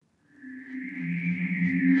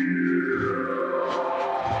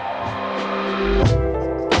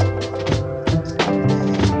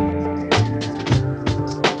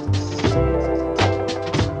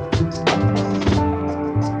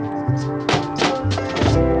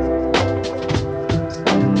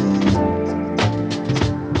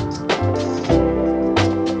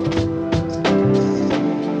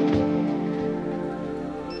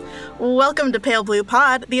Welcome to Pale Blue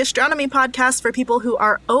Pod, the astronomy podcast for people who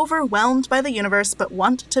are overwhelmed by the universe but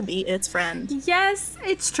want to be its friend. Yes,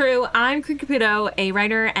 it's true. I'm Queen Caputo, a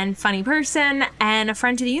writer and funny person, and a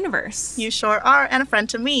friend to the universe. You sure are, and a friend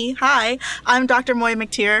to me. Hi, I'm Dr. Moya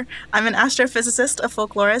McTeer. I'm an astrophysicist, a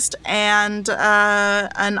folklorist, and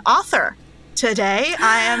an author. Today,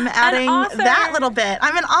 I am adding that little bit.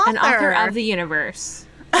 I'm an author. An author of the universe.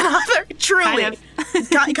 An author, truly. Kind of.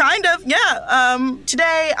 Kind of, yeah.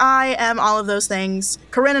 Today, I am all of those things.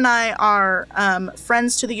 Corinne and I are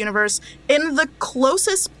friends to the universe in the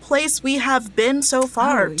closest place we have been so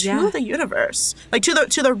far to the universe. Like, to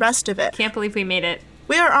the rest of it. Can't believe we made it.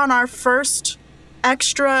 We are on our first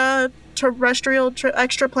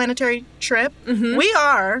extraplanetary trip. Mm-hmm. We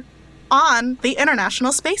are on the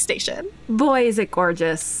International Space Station. Boy, is it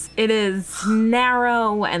gorgeous. It is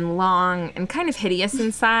narrow and long and kind of hideous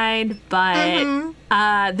inside, but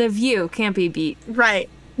the view can't be beat. Right.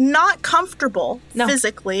 Not comfortable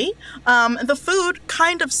physically. The food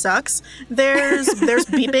kind of sucks. There's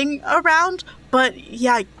beeping around, but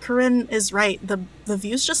yeah, Corinne is right. The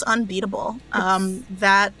view's just unbeatable.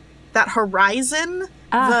 That horizon,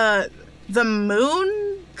 the moon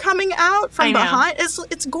coming out from behind,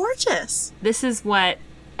 it's gorgeous. This is what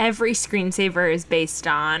every screensaver is based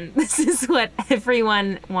on. This is what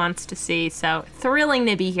everyone wants to see. So thrilling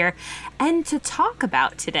to be here and to talk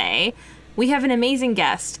about today. We have an amazing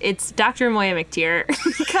guest. It's Dr. Moya McTeer,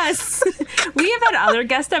 because we have had other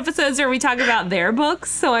guest episodes where we talk about their books.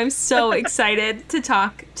 So I'm so excited to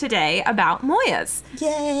talk today about Moya's.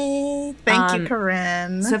 Yay! Thank you,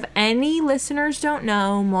 Corinne. So if any listeners don't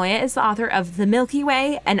know, Moya is the author of The Milky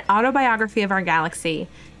Way, an autobiography of our galaxy.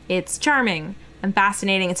 It's charming and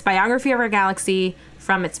fascinating. It's a biography of our galaxy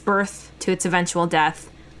from its birth to its eventual death,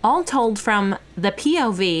 all told from the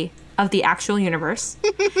POV of the actual universe.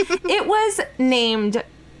 It was named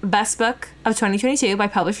Best Book of 2022 by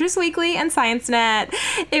Publishers Weekly and ScienceNet.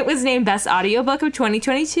 It was named Best Audiobook of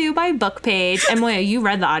 2022 by BookPage. And Moya, you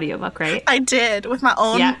read the audiobook, right? I did, with my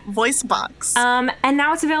own voice box. And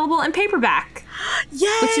now it's available in paperback. Yay!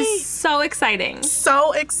 Which is so exciting.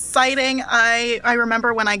 So exciting. I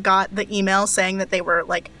remember when I got the email saying that they were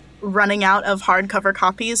like running out of hardcover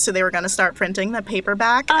copies, so they were going to start printing the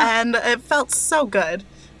paperback, and it felt so good.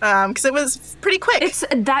 Because it was pretty quick.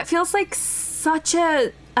 That feels like such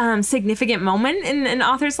a significant moment in an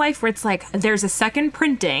author's life, where it's like there's a second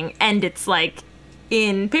printing and it's like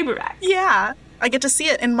in paperback. Yeah, I get to see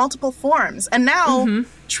it in multiple forms, and now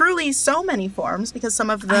truly so many forms, because some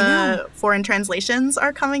of the foreign translations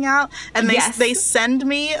are coming out, and they send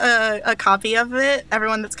me a copy of it,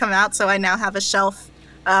 everyone that's come out, so I now have a shelf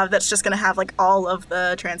that's just going to have like all of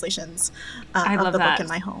the translations of the book in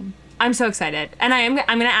my home. I'm so excited. And I'm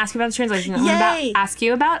going to ask you about the translation. I'm going to ask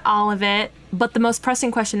you about all of it. But the most pressing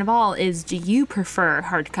question of all is, do you prefer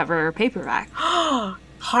hardcover or paperback?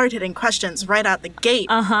 Hard-hitting questions right out the gate.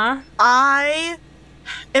 Uh-huh.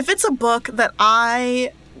 If it's a book that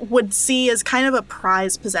I would see as kind of a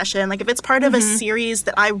prized possession, like if it's part of a series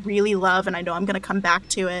that I really love and I know I'm going to come back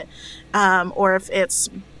to it, or if it's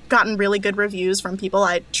gotten really good reviews from people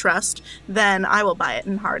I trust, then I will buy it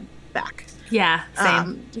in hardback. Yeah,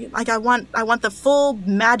 same. Like I want the full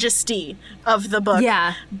majesty of the book.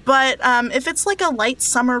 Yeah. But if it's like a light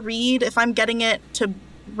summer read, if I'm getting it to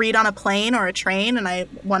read on a plane or a train and I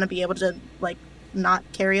want to be able to like not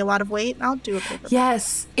carry a lot of weight, I'll do a paperback.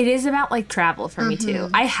 Yes, it is about like travel for me too.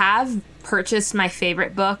 I have purchased my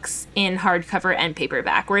favorite books in hardcover and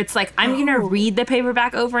paperback, where it's like I'm gonna read the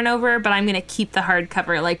paperback over and over, but I'm gonna keep the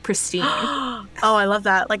hardcover like pristine. Oh, I love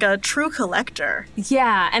that. Like a true collector.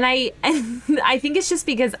 Yeah, and I think it's just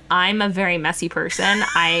because I'm a very messy person.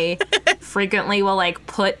 I frequently will like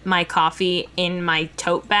put my coffee in my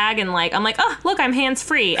tote bag and like I'm like, oh look, I'm hands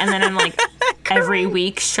free, and then I'm like every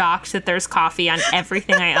week shocked that there's coffee on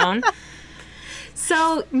everything I own.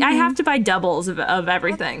 So I have to buy doubles of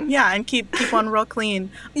everything. Yeah, and keep one real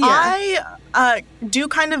clean. Yeah. I do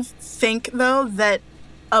kind of think, though, that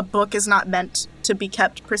a book is not meant to be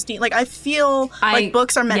kept pristine. Like, I feel like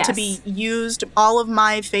books are meant to be used. All of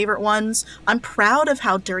my favorite ones, I'm proud of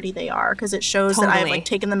how dirty they are, because it shows that I've like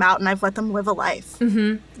taken them out and I've let them live a life.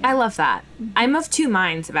 Yeah. I love that. I'm of two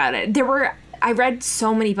minds about it. I read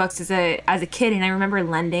so many books as a kid, and I remember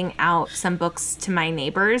lending out some books to my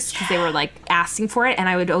neighbors because they were like asking for it, and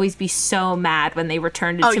I would always be so mad when they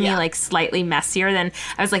returned it to me like slightly messier. Then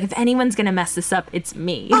I was like, if anyone's gonna mess this up, it's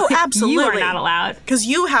me. Oh, absolutely. You are not allowed, because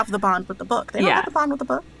you have the bond with the book. They don't have the bond with the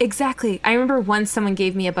book. Exactly. I remember once someone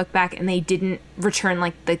gave me a book back and they didn't return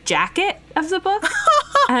like the jacket of the book.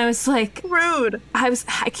 And I was like, rude. I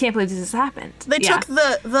can't believe this has happened. They took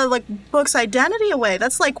the like book's identity away.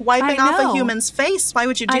 That's like wiping off a human's face. Why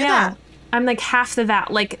would you do that? I'm like half the that.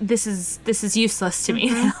 Like this is useless to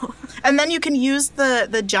me now. And then you can use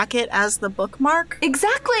the jacket as the bookmark.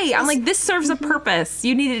 Exactly. I'm like, this serves a purpose.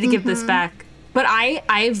 You needed to give this back. But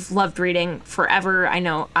I've loved reading forever. I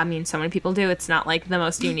know, I mean, so many people do. It's not like the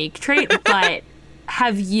most unique trait. But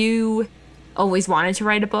have you always wanted to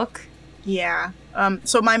write a book? Yeah.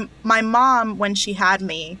 So my mom, when she had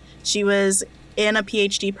me, she was in a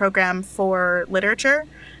PhD program for literature.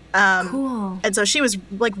 Cool. And so she was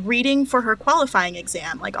like reading for her qualifying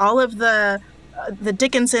exam, like all of the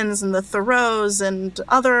Dickinsons and the Thoreaus and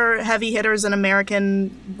other heavy hitters in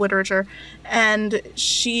American literature. And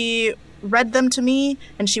she read them to me,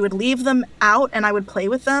 and she would leave them out, and I would play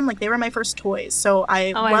with them. Like, they were my first toys. So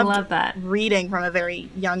I love that. Reading from a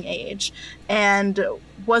very young age, and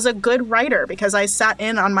was a good writer because I sat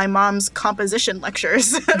in on my mom's composition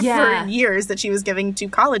lectures for years that she was giving to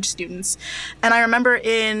college students. And I remember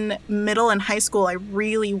in middle and high school, I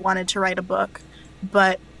really wanted to write a book,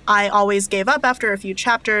 but I always gave up after a few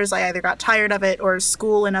chapters. I either got tired of it or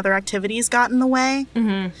school and other activities got in the way.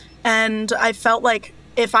 Mm-hmm. And I felt like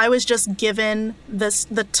if I was just given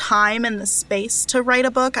the time and the space to write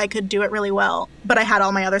a book, I could do it really well. But I had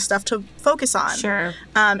all my other stuff to focus on. Sure.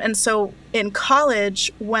 And so in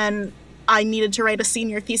college, when I needed to write a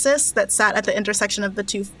senior thesis that sat at the intersection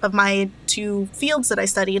of my two fields that I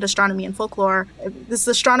studied, astronomy and folklore. This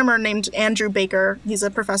astronomer named Andrew Baker, he's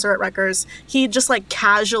a professor at Rutgers. He just like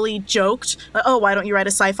casually joked, "Oh, why don't you write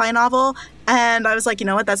a sci-fi novel?" And I was like, you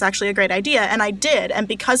know what, that's actually a great idea. And I did. And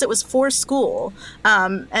because it was for school,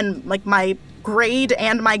 and like my grade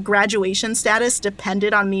and my graduation status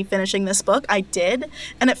depended on me finishing this book, I did.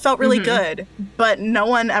 And it felt really good. But no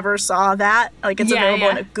one ever saw that. Like, it's available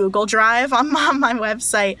in a Google Drive on my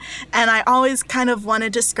website. And I always kind of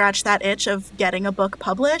wanted to scratch that itch of getting a book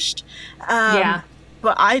published. But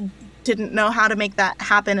I didn't know how to make that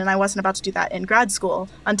happen, and I wasn't about to do that in grad school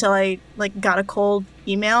until I got a cold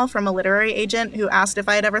email from a literary agent who asked if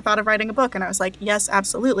I had ever thought of writing a book, and I was like, yes,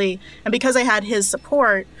 absolutely. And because I had his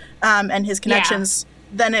support and his connections,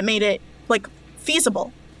 then it made it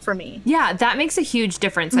feasible for me. Yeah, that makes a huge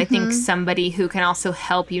difference. I think somebody who can also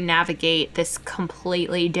help you navigate this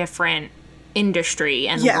completely different industry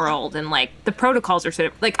and world, and the protocols are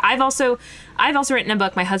sort of I've also written a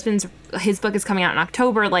book. My his book is coming out in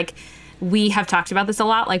October. We have talked about this a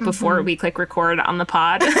lot, before we click record on the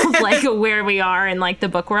pod, where we are in the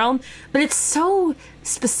book world. But it's so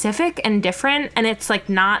specific and different, and it's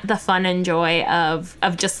not the fun and joy of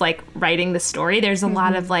just writing the story. There's a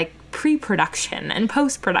lot of pre-production and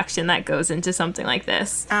post-production that goes into something like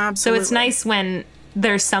this. Absolutely. So it's nice when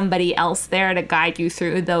there's somebody else there to guide you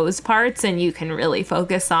through those parts, and you can really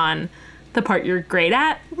focus on the part you're great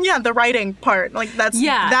at. Yeah, the writing part.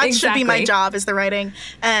 That should be my job, is the writing.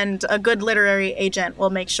 And a good literary agent will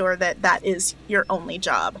make sure that is your only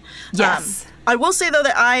job. Yes. I will say, though,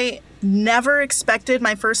 that I never expected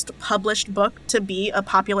my first published book to be a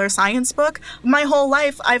popular science book. My whole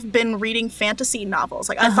life, I've been reading fantasy novels.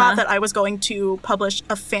 I thought that I was going to publish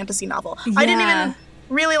a fantasy novel. Yeah. I didn't even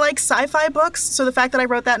really like sci-fi books, so the fact that I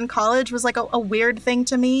wrote that in college was a weird thing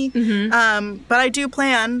to me. But I do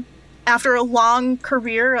plan, after a long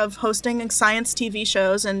career of hosting science TV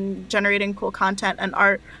shows and generating cool content and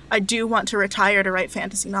art, I do want to retire to write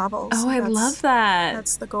fantasy novels. Oh, I love that.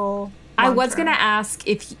 That's the goal. I was going to ask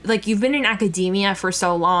if, you've been in academia for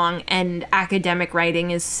so long, and academic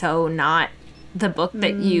writing is so not the book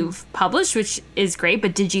that you've published, which is great,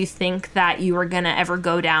 but did you think that you were going to ever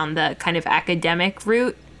go down the kind of academic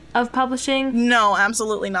route of publishing? No,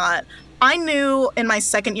 absolutely not. I knew in my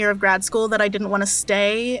second year of grad school that I didn't want to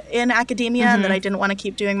stay in academia and that I didn't want to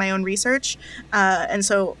keep doing my own research. And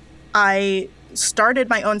so I started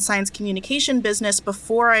my own science communication business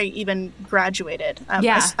before I even graduated.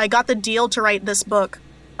 I got the deal to write this book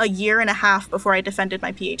a year and a half before I defended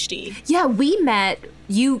my PhD. Yeah, we met.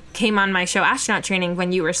 You came on my show, Astronaut Training,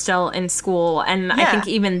 when you were still in school. And I think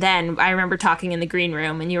even then, I remember talking in the green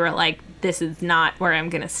room, and you were like, this is not where I'm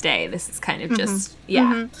going to stay. This is kind of just,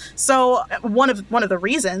 So one of the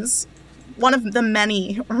reasons, one of the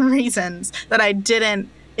many reasons that I didn't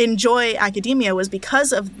enjoy academia was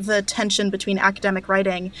because of the tension between academic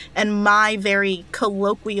writing and my very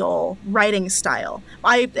colloquial writing style.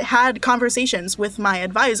 I had conversations with my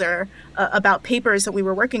advisor about papers that we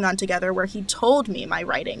were working on together where he told me my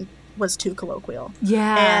writing was too colloquial.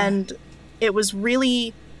 Yeah. And it was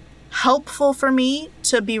really helpful for me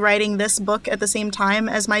to be writing this book at the same time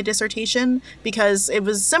as my dissertation because it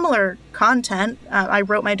was similar content. I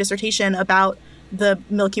wrote my dissertation about the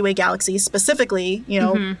Milky Way galaxy specifically, you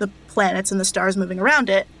know, the planets and the stars moving around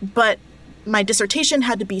it. But my dissertation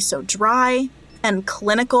had to be so dry and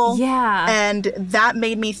clinical. Yeah. And that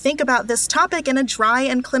made me think about this topic in a dry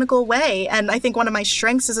and clinical way. And I think one of my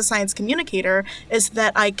strengths as a science communicator is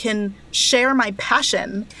that I can share my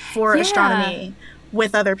passion for astronomy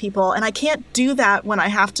with other people. And I can't do that when I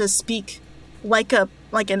have to speak like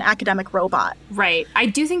an academic robot. Right. I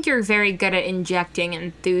do think you're very good at injecting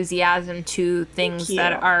enthusiasm to things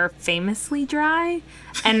that are famously dry.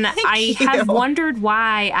 And I have wondered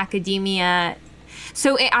why academia...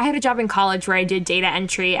 So I had a job in college where I did data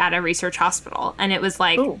entry at a research hospital. And it was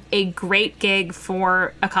like a great gig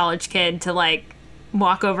for a college kid to like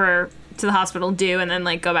walk over to the hospital, do, and then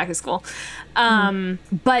like go back to school.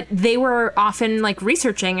 But they were often like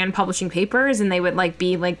researching and publishing papers, and they would like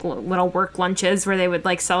be like little work lunches where they would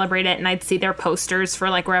like celebrate it, and I'd see their posters for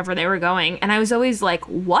like wherever they were going, and I was always like,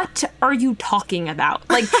 what are you talking about?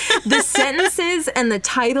 Like the sentences and the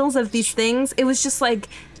titles of these things, it was just like,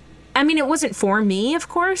 I mean, it wasn't for me, of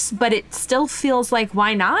course, but it still feels like,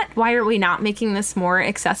 why not? Why are we not making this more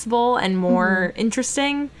accessible and more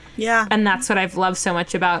interesting? Yeah. And that's what I've loved so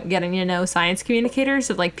much about getting to know science communicators,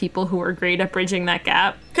 of like people who are great at bridging that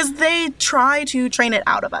gap. Because they try to train it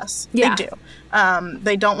out of us. Yeah. They do.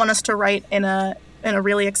 They don't want us to write in a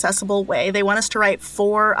really accessible way. They want us to write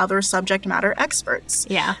for other subject matter experts.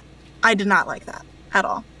 Yeah. I did not like that at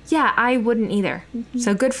all. Yeah, I wouldn't either.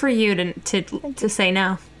 So good for you to say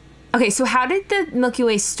no. Okay, so how did the Milky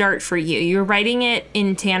Way start for you? You were writing it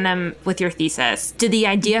in tandem with your thesis. Did the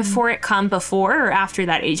idea for it come before or after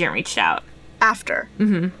that agent reached out? After.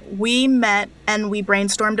 We met and we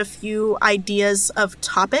brainstormed a few ideas of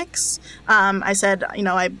topics. I said, you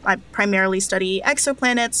know, I primarily study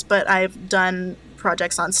exoplanets, but I've done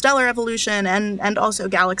projects on stellar evolution and also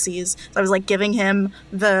galaxies. So I was like giving him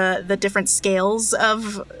the different scales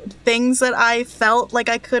of things that I felt like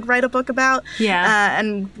I could write a book about. Yeah.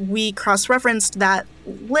 And we cross-referenced that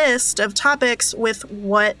list of topics with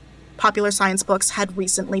what popular science books had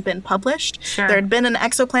recently been published. Sure. There had been an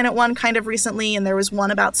exoplanet one kind of recently, and there was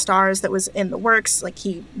one about stars that was in the works. Like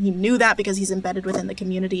he knew that because he's embedded within the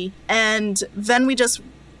community. And then we just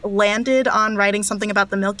landed on writing something about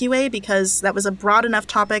the Milky Way because that was a broad enough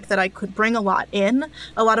topic that I could bring a lot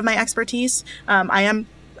of my expertise. I am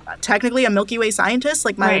technically a Milky Way scientist.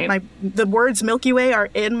 Like the words Milky Way are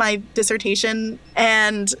in my dissertation,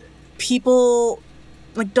 and people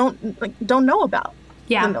don't know about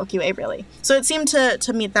the Milky Way really. So it seemed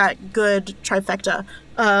to meet that good trifecta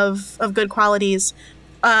of good qualities.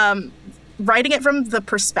 Writing it from the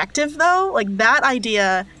perspective though, like that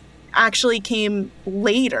idea actually came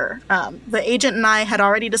later. The agent and I had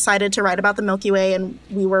already decided to write about the Milky Way, and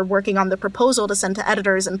we were working on the proposal to send to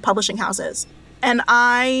editors and publishing houses. And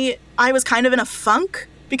I was kind of in a funk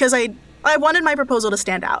because I wanted my proposal to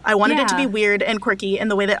stand out. I wanted it to be weird and quirky in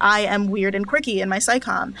the way that I am weird and quirky in my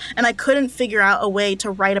SciComm. And I couldn't figure out a way to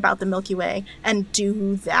write about the Milky Way and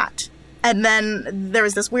do that. And then there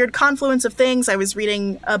was this weird confluence of things. I was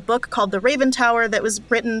reading a book called The Raven Tower that was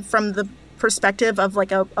written from the perspective of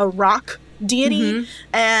like a rock deity,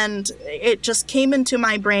 and it just came into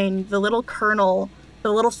my brain, the little kernel,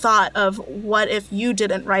 the little thought of what if you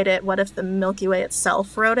didn't write it, what if the Milky Way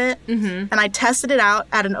itself wrote it. And I tested it out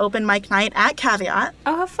at an open mic night at Caveat.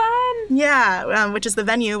 Oh, how fun. Yeah, which is the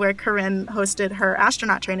venue where Corinne hosted her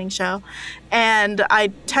astronaut training show. And I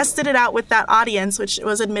tested it out with that audience, which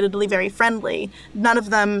was admittedly very friendly. None of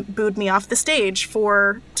them booed me off the stage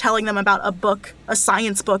for telling them about a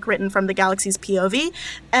science book written from the galaxy's POV.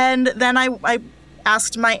 And then I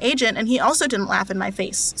asked my agent, and he also didn't laugh in my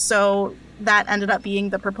face. So that ended up being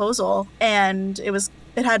the proposal, and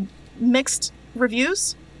it had mixed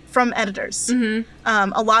reviews from editors. A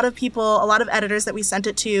lot of editors that we sent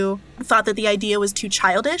it to thought that the idea was too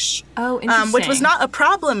childish. Oh, interesting. Which was not a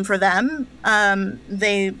problem for them.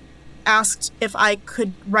 They asked if I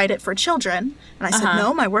could write it for children, and I said,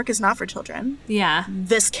 no, my work is not for children. Yeah.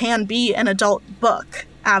 This can be an adult book,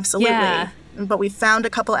 absolutely. Yeah. But we found a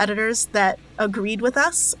couple editors that agreed with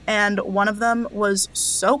us, and one of them was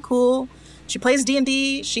so cool. She plays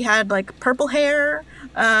D&D. She had like purple hair.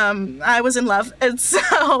 I was in love, and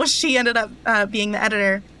so she ended up being the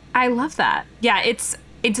editor. I love that. Yeah, it's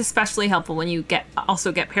especially helpful when you get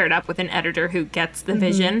paired up with an editor who gets the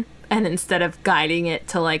vision, and instead of guiding it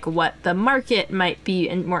to like what the market might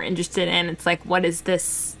be more interested in, it's like, what is the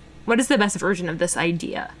best version of this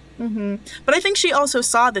idea? But I think she also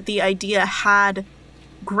saw that the idea had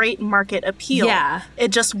great market appeal. Yeah.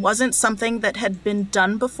 It just wasn't something that had been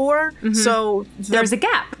done before. So there was a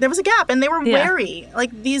gap. There was a gap, and they were wary.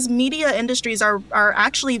 Like, these media industries are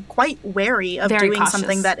actually quite wary of Very doing cautious.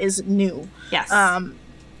 something that is new. Yes.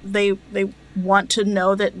 They want to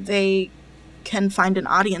know that they can find an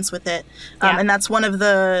audience with it. And that's one of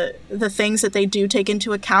the things that they do take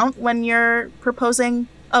into account when you're proposing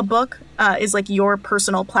a book, is like your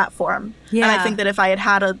personal platform. Yeah. And I think that if I had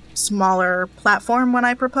had a smaller platform when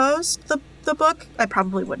I proposed the book, I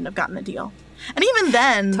probably wouldn't have gotten the deal. And even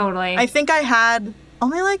then, Totally. I think I had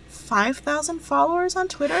only like 5,000 followers on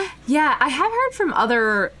Twitter. Yeah, I have heard from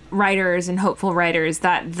other writers and hopeful writers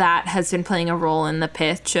that has been playing a role in the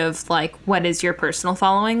pitch of, like, what is your personal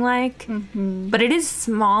following like? But it is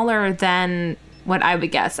smaller than what I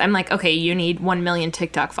would guess. I'm like, okay, you need 1 million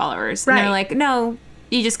TikTok followers. Right. And they're like, no,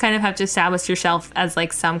 you just kind of have to establish yourself as,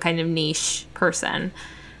 like, some kind of niche person.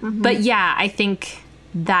 But yeah, I think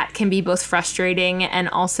that can be both frustrating and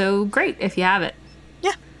also great if you have it.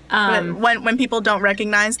 When people don't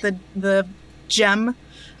recognize the gem,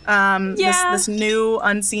 this new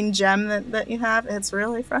unseen gem that you have, it's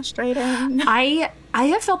really frustrating. I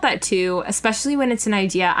have felt that too, especially when it's an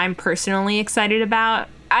idea I'm personally excited about.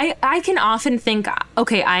 I can often think,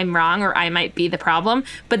 okay, I'm wrong or I might be the problem.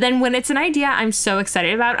 But then when it's an idea I'm so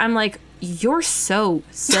excited about, I'm like, you're so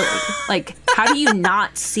silly. Like, how do you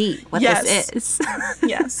not see what this is?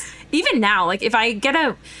 Yes. Even now, like, if I get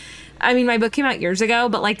I mean, my book came out years ago,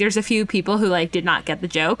 but, like, there's a few people who, like, did not get the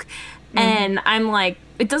joke. And I'm like,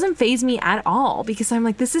 it doesn't faze me at all because I'm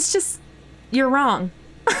like, this is just, you're wrong.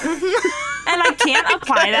 And I can't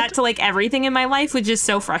apply that to, like, everything in my life, which is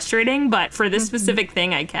so frustrating. But for this specific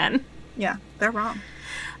thing, I can. Yeah, they're wrong.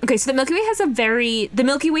 Okay, so the Milky Way has the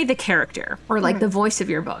Milky Way, the character, or, like, the voice of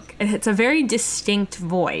your book. It's a very distinct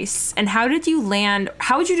voice. And how would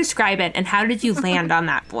you describe it, and how did you land on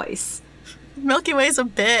that voice? Milky Way's a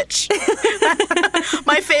bitch.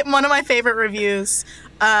 One of my favorite reviews.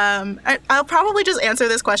 I'll probably just answer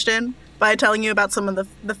this question by telling you about some of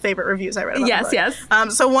the favorite reviews I read about the book. Yes.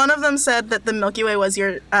 So one of them said that the Milky Way was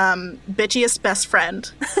your bitchiest best friend,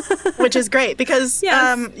 which is great because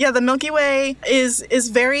the Milky Way is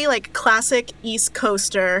very, like, classic East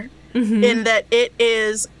Coaster in that it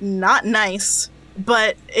is not nice.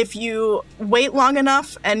 But if you wait long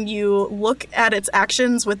enough and you look at its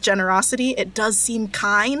actions with generosity, it does seem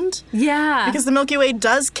kind. Yeah. Because the Milky Way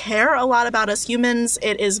does care a lot about us humans.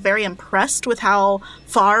 It is very impressed with how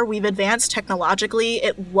far we've advanced technologically.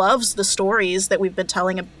 It loves the stories that we've been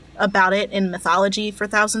telling about it in mythology for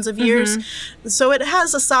thousands of years. So it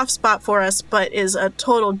has a soft spot for us, but is a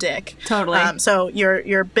total dick. Totally. So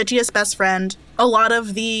your bitchiest best friend. A lot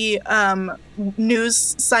of the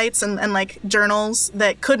news sites and like journals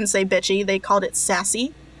that couldn't say bitchy, they called it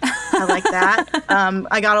sassy. I like that.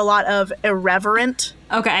 I got a lot of irreverent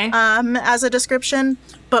as a description.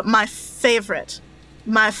 But my favorite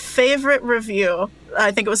review,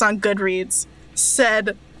 I think it was on Goodreads,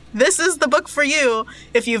 said, "This is the book for you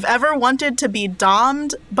if you've ever wanted to be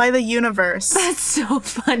domed by the universe." That's so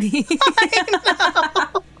funny.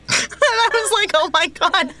 I know. And I was like, oh my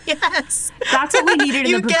God, yes. That's what we needed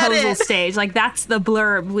in the proposal stage. Like, that's the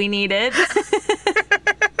blurb we needed.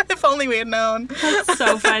 If only we had known. That's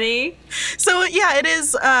so funny. So, yeah, it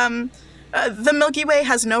is. The Milky Way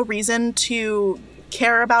has no reason to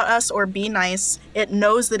care about us or be nice. It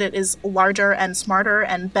knows that it is larger and smarter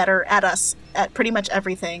and better at us at pretty much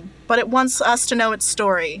everything. But it wants us to know its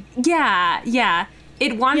story. Yeah.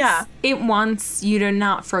 It wants you to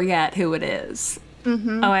not forget who it is.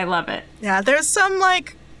 Oh, I love it. Yeah, there's some,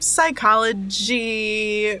 like,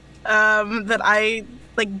 psychology that I,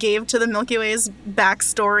 like, gave to the Milky Way's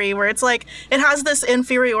backstory where it's, like, it has this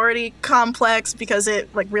inferiority complex because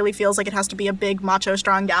it, like, really feels like it has to be a big, macho,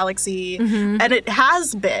 strong galaxy. And it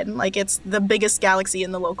has been. Like, it's the biggest galaxy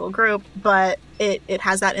in the local group, but it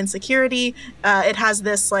has that insecurity. It has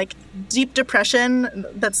this, like, deep depression.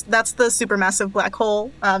 That's the supermassive black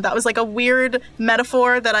hole. That was, like, a weird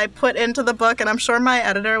metaphor that I put into the book, and I'm sure my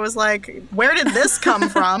editor was like, where did this come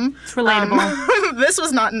from? It's relatable. This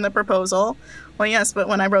was not in the proposal. Well, yes, but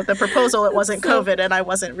when I wrote the proposal, it wasn't COVID, and I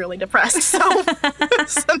wasn't really depressed. So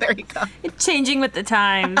there you go. Changing with the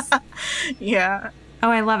times. Yeah. Oh,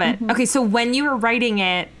 I love it. Okay, so when you were writing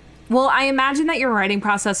it, well, I imagine that your writing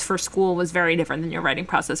process for school was very different than your writing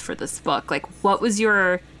process for this book. Like, what was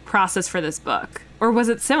your process for this book? Or was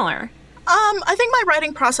it similar? I think my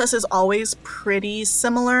writing process is always pretty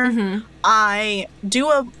similar. I do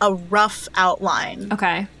a rough outline.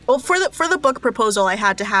 Okay. Well, for the book proposal, I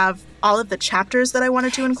had to have all of the chapters that I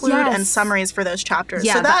wanted to include and summaries for those chapters.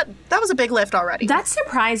 Yeah, so that was a big lift already. That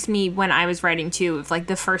surprised me when I was writing too. Of like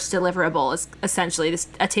the first deliverable is essentially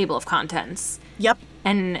a table of contents. Yep.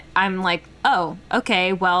 And I'm like, oh,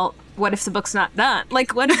 okay. Well, what if the book's not done?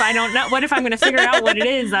 Like, what if I don't know? What if I'm going to figure out what it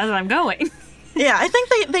is as I'm going? Yeah, I think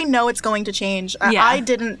they know it's going to change. I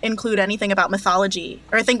didn't include anything about mythology.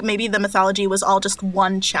 Or I think maybe the mythology was all just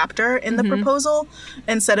one chapter in the proposal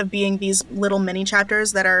instead of being these little mini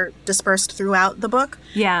chapters that are dispersed throughout the book.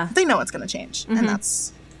 Yeah. They know it's going to change, and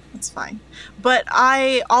that's fine. But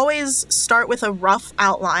I always start with a rough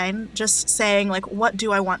outline, just saying, like, what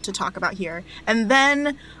do I want to talk about here? And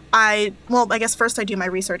then I guess first I do my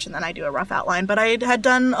research and then I do a rough outline, but I had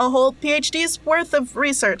done a whole PhD's worth of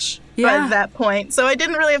research by that point. So I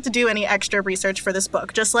didn't really have to do any extra research for this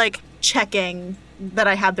book, just like checking that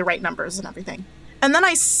I had the right numbers and everything. And then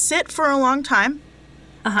I sit for a long time,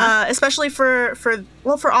 especially for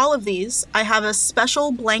all of these. I have a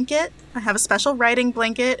special blanket. I have a special writing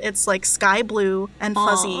blanket. It's like sky blue and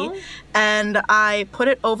fuzzy. Aww. And I put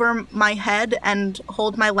it over my head and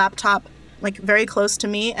hold my laptop like very close to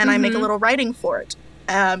me, and I make a little writing for it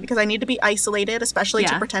because I need to be isolated, especially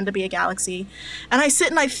to pretend to be a galaxy. And I sit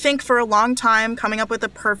and I think for a long time, coming up with a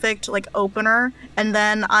perfect like opener, and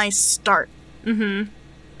then I start and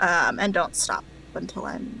don't stop until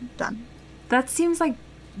I'm done. That seems like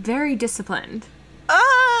very disciplined. No,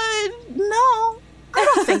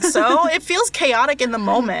 I don't think so. It feels chaotic in the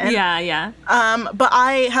moment. Yeah. But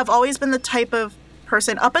I have always been the type of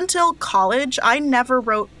person up until college. I never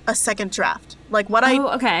wrote a second draft. Like what I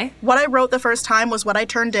wrote the first time was what I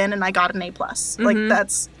turned in, and I got an A+. Like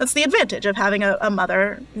that's the advantage of having a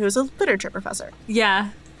mother who's a literature professor.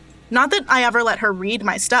 Yeah. Not that I ever let her read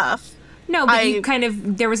my stuff. No, but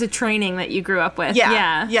there was a training that you grew up with.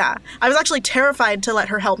 Yeah. I was actually terrified to let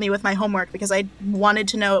her help me with my homework because I wanted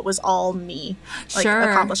to know it was all me, like,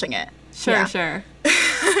 accomplishing it. Sure.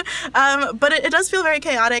 But it does feel very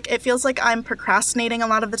chaotic. It feels like I'm procrastinating a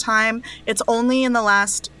lot of the time. It's only in the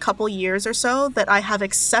last couple years or so that I have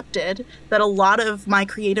accepted that a lot of my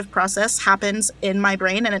creative process happens in my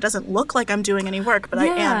brain, and it doesn't look like I'm doing any work, but I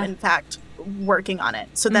am, in fact, working on it.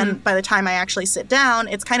 So then by the time I actually sit down,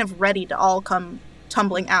 it's kind of ready to all come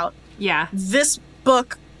tumbling out. Yeah. This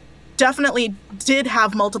book definitely did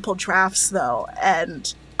have multiple drafts, though,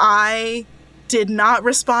 and I did not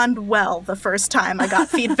respond well the first time I got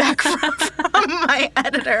feedback from my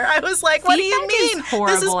editor. I was like, what do you mean?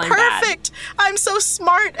 This is perfect. I'm so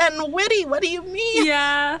smart and witty. What do you mean?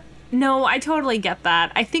 Yeah. No, I totally get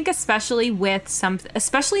that. I think especially with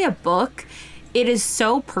especially a book, it is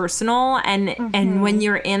so personal, and when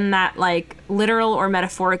you're in that like literal or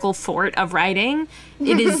metaphorical fort of writing,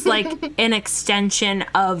 it is like an extension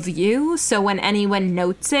of you. So when anyone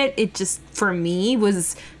notes it, it just, for me,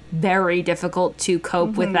 was very difficult to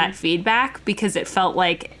cope with that feedback because it felt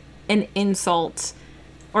like an insult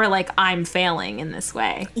or like I'm failing in this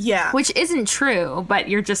way. Yeah. Which isn't true, but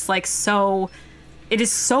you're just like it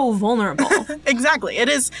is so vulnerable. Exactly. It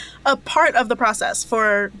is a part of the process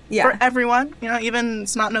for everyone, even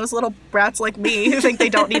snot-nosed little brats like me who think they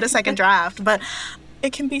don't need a second draft, but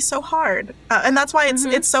it can be so hard. And that's why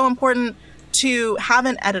it's so important to have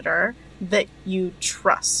an editor that you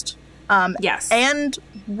trust. Yes. And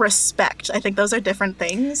respect. I think those are different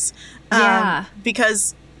things. Yeah.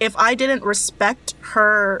 Because if I didn't respect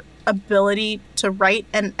her ability to write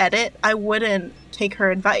and edit, I wouldn't take her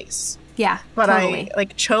advice. Yeah, but totally. I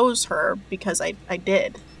chose her because I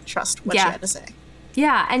did trust what she had to say.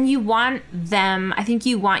 Yeah, and I think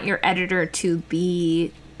you want your editor to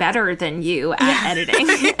be better than you at editing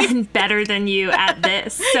and better than you at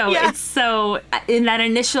this. So it's so, in that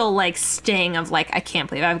initial like sting of like, I can't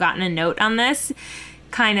believe I've gotten a note on this,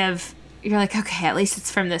 kind of, you're like, okay, at least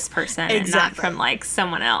it's from this person and not from like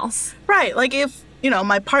someone else. Right. Like if,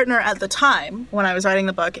 my partner at the time when I was writing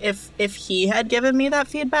the book, if he had given me that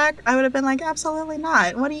feedback, I would have been like, absolutely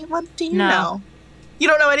not. What do you know? You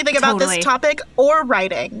don't know anything about this topic or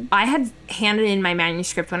writing. I had handed in my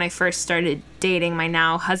manuscript when I first started dating my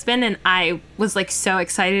now husband, and I was like so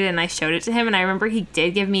excited, and I showed it to him, and I remember he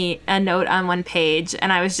did give me a note on one page,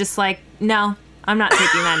 and I was just like, no, I'm not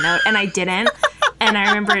taking that note, and I didn't. And I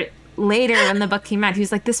remember later when the book came out, he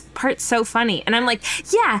was like, this part's so funny. And I'm like,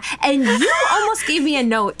 yeah, and you almost gave me a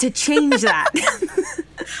note to change that.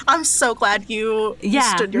 I'm so glad you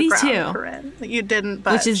stood your ground, Corinne. You didn't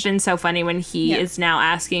budge. Which has been so funny when he is now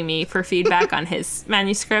asking me for feedback on his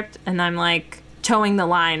manuscript, and I'm like towing the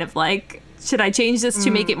line of like, should I change this to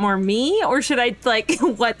make it more me? Or should I, like,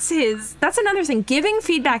 what's his... That's another thing. Giving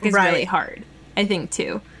feedback is really hard, I think,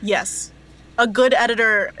 too. Yes. A good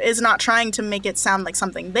editor is not trying to make it sound like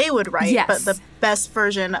something they would write, but the best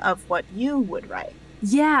version of what you would write.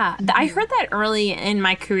 Yeah. I heard that early in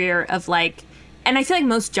my career of, like... And I feel like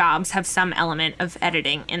most jobs have some element of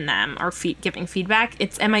editing in them or giving feedback.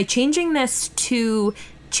 It's, am I changing this to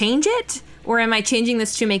change it? Or am I changing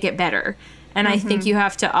this to make it better? And I think you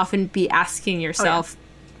have to often be asking yourself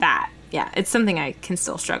that. Yeah, it's something I can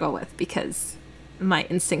still struggle with because my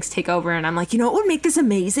instincts take over and I'm like, you know what would make this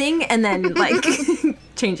amazing? And then, like,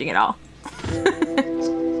 changing it all.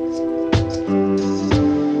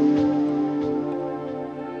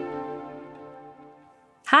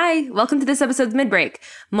 Hi, welcome to this episode's Midbreak.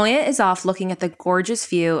 Moya is off looking at the gorgeous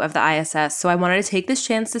view of the ISS, so I wanted to take this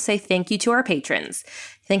chance to say thank you to our patrons.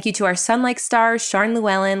 Thank you to our sun-like stars, Sharn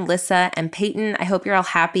Llewellyn, Lissa, and Peyton. I hope you're all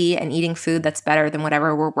happy and eating food that's better than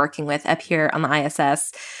whatever we're working with up here on the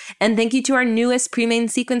ISS. And thank you to our newest pre-main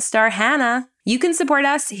sequence star, Hannah. You can support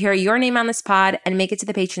us, hear your name on this pod, and make it to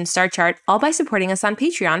the Patreon star chart, all by supporting us on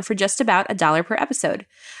Patreon for just about $1 per episode.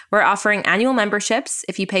 We're offering annual memberships.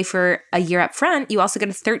 If you pay for a year up front, you also get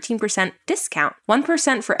a 13% discount,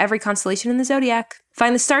 1% for every constellation in the zodiac.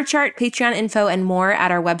 Find the star chart, Patreon info, and more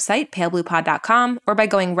at our website, palebluepod.com, or by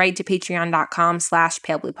going right to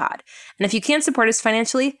patreon.com/palebluepod. And if you can't support us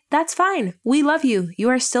financially, that's fine. We love you. You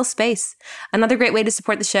are still space. Another great way to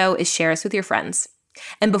support the show is share us with your friends.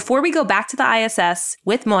 And before we go back to the ISS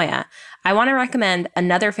with Moya, I want to recommend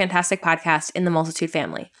another fantastic podcast in the Multitude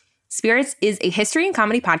family. Spirits is a history and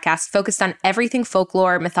comedy podcast focused on everything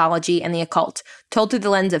folklore, mythology, and the occult, told through the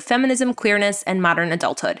lens of feminism, queerness, and modern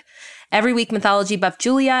adulthood. Every week, mythology buff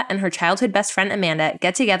Julia and her childhood best friend Amanda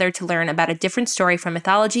get together to learn about a different story from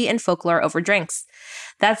mythology and folklore over drinks.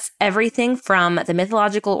 That's everything from the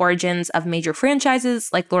mythological origins of major franchises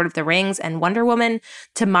like Lord of the Rings and Wonder Woman,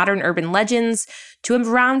 to modern urban legends, to a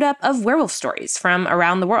roundup of werewolf stories from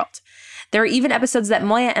around the world. There are even episodes that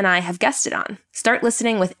Moya and I have guested on. Start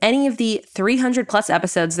listening with any of the 300 plus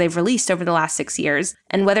episodes they've released over the last 6 years.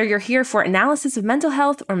 And whether you're here for analysis of mental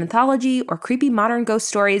health or mythology or creepy modern ghost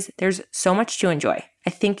stories, there's so much to enjoy. I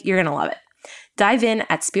think you're going to love it. Dive in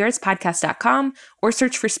at spiritspodcast.com or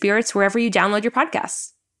search for Spirits wherever you download your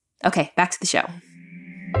podcasts. Okay, back to the show.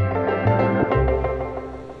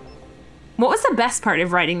 What was the best part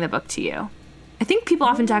of writing the book to you? I think people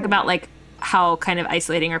often talk about, like, how kind of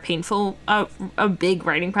isolating or painful a big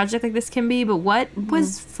writing project like this can be, but what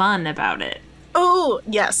was fun about it? Oh,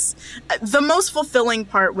 yes. The most fulfilling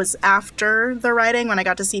part was after the writing, when I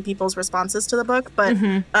got to see people's responses to the book, but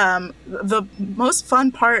the most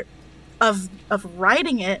fun part of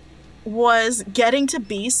writing it was getting to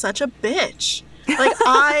be such a bitch. Like,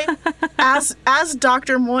 I, as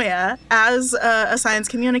Dr. Moya, as a science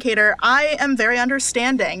communicator, I am very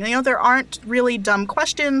understanding. You know, there aren't really dumb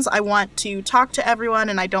questions. I want to talk to everyone,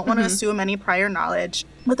 and I don't want to assume any prior knowledge.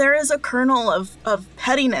 But there is a kernel of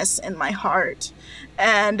pettiness in my heart.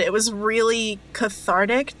 And it was really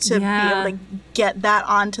cathartic to be able to get that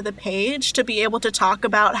onto the page, to be able to talk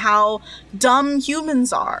about how dumb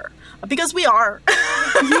humans are. Because we are.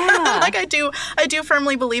 Yeah. Like, I do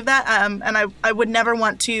firmly believe that. And I would never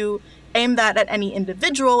want to aim that at any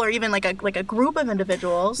individual or even like a group of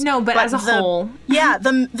individuals. No, but as a whole. Yeah,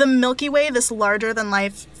 the Milky Way, this larger than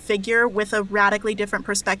life figure with a radically different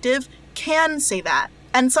perspective, can say that.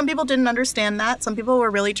 And some people didn't understand that. Some people were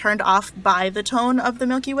really turned off by the tone of the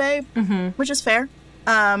Milky Way, which is fair.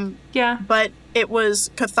 But it was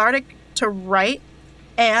cathartic to write,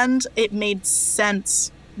 and it made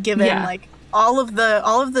sense given like all of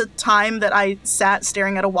the time that I sat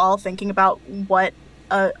staring at a wall thinking about what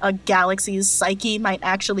a galaxy's psyche might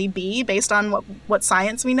actually be based on what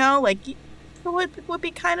science we know. Like, would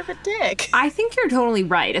be kind of a dick. I think you're totally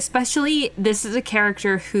right. Especially, this is a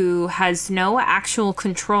character who has no actual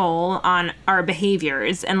control on our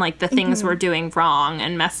behaviors and, like, the things we're doing wrong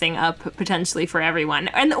and messing up potentially for everyone,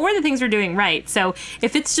 or the things we're doing right. So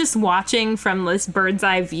if it's just watching from this bird's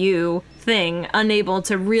eye view thing, unable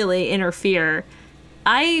to really interfere,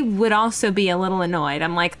 I would also be a little annoyed.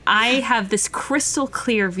 I'm like, I have this crystal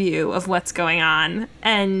clear view of what's going on,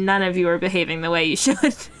 and none of you are behaving the way you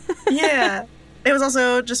should. Yeah. It was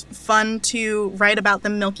also just fun to write about the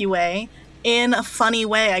Milky Way in a funny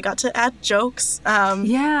way. I got to add jokes.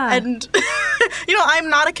 And, you know, I'm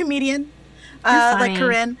not a comedian like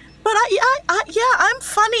Corinne, but I'm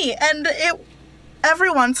funny. And every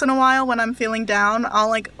once in a while when I'm feeling down, I'll,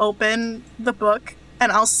 like, open the book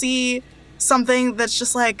and I'll see something that's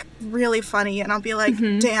just like really funny, and I'll be like,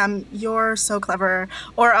 damn, you're so clever.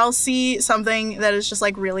 Or I'll see something that is just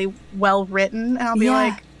like really well written, and I'll be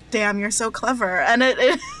like, damn, you're so clever. And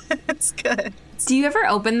it's good. Do you ever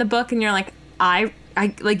open the book and you're like, I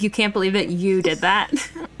like, you can't believe that you did that?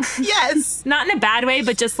 Yes. Not in a bad way,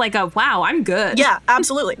 but just like a, wow, I'm good. Yeah,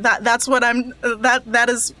 absolutely. That's what that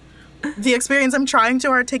is the experience I'm trying to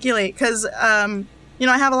articulate, because, you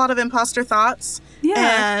know, I have a lot of imposter thoughts.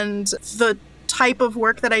 Yeah. And the type of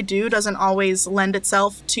work that I do doesn't always lend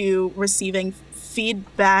itself to receiving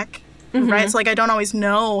feedback, right? So, like, I don't always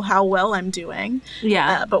know how well I'm doing.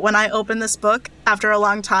 Yeah. But when I open this book after a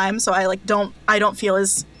long time, so I don't feel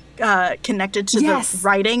as connected to the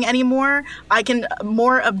writing anymore, I can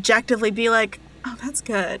more objectively be like, oh, that's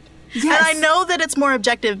good. Yes. And I know that it's more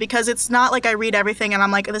objective because it's not like I read everything and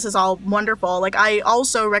I'm like, this is all wonderful. Like, I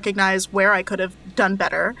also recognize where I could have done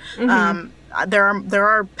better. There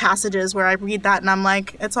are passages where I read that and I'm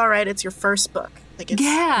like, it's all right. It's your first book. Like,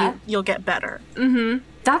 you'll get better.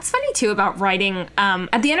 That's funny too about writing.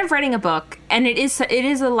 At the end of writing a book, and it is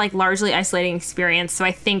a like largely isolating experience. So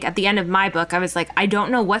I think at the end of my book, I was like, I don't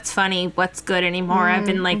know what's funny, what's good anymore. I've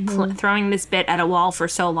been like throwing this bit at a wall for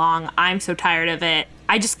so long. I'm so tired of it.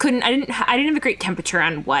 I just couldn't. I didn't have a great temperature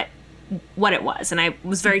on what it was, and I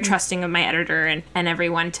was very trusting of my editor and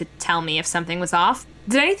everyone to tell me if something was off.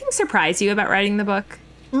 Did anything surprise you about writing the book?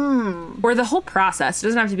 Or the whole process? It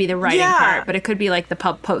doesn't have to be the writing part, but it could be like the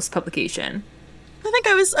post-publication. I think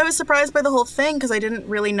I was surprised by the whole thing because I didn't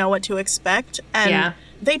really know what to expect. And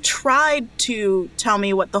they tried to tell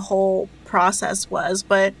me what the whole process was,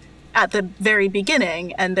 but at the very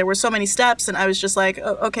beginning, and there were so many steps, and I was just like,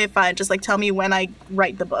 oh, okay, fine, just like tell me when I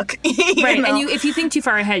write the book. Right, know? And if you think too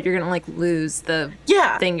far ahead, you're gonna like lose the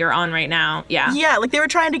thing you're on right now. Yeah, like they were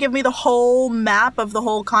trying to give me the whole map of the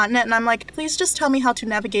whole continent, and I'm like, please just tell me how to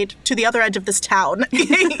navigate to the other edge of this town. You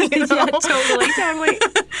know? Yeah, totally.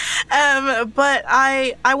 But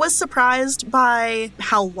I was surprised by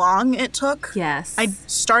how long it took. Yes, I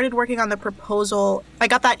started working on the proposal. I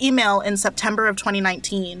got that email in September of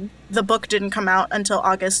 2019. The book didn't come out until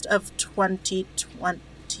August of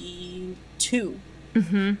 2022.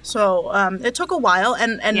 So it took a while,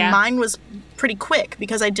 and mine was pretty quick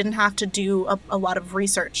because I didn't have to do a lot of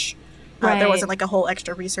research. There wasn't like a whole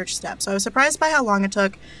extra research step. So I was surprised by how long it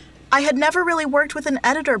took. I had never really worked with an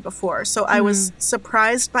editor before, so I was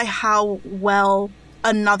surprised by how well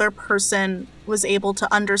another person was able to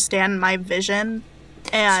understand my vision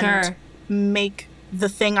and make the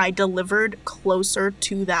thing I delivered closer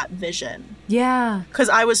to that vision. Yeah. Because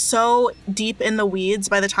I was so deep in the weeds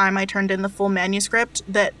by the time I turned in the full manuscript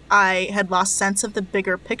that I had lost sense of the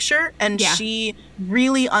bigger picture, and she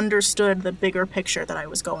really understood the bigger picture that I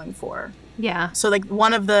was going for. Yeah. So like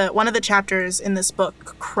one of the chapters in this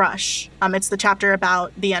book, Crush, it's the chapter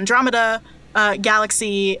about the Andromeda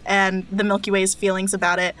galaxy and the Milky Way's feelings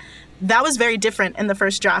about it. That was very different in the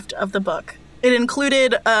first draft of the book. It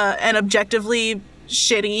included an objectively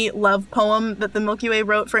shitty love poem that the Milky Way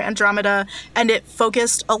wrote for Andromeda, and it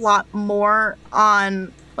focused a lot more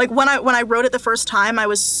on, like, when I wrote it the first time, I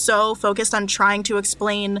was so focused on trying to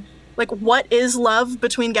explain, like, what is love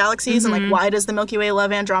between galaxies and, like, why does the Milky Way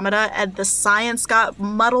love Andromeda, and the science got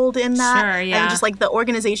muddled in that. Sure, yeah. And just, like, the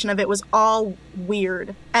organization of it was all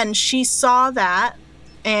weird. And she saw that,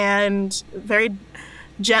 and very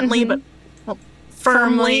gently, but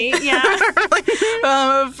firmly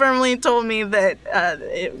firmly told me that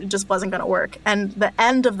it just wasn't going to work. And the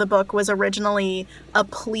end of the book was originally a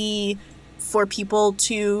plea for people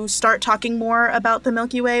to start talking more about the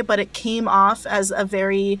Milky Way, but it came off as a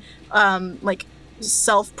very like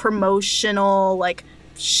self-promotional, like,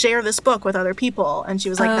 share this book with other people. And she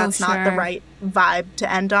was like, that's not the right vibe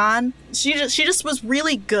to end on. She just was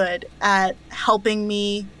really good at helping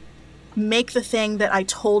me make the thing that I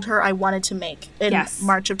told her I wanted to make in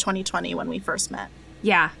March of 2020 when we first met.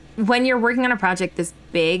 Yeah. When you're working on a project this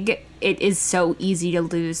big, it is so easy to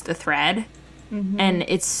lose the thread. And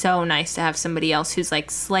it's so nice to have somebody else who's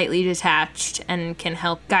like slightly detached and can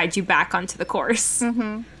help guide you back onto the course.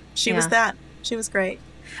 She was that. She was great.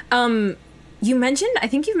 I think you've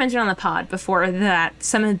mentioned on the pod before that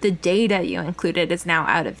some of the data you included is now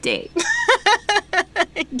out of date.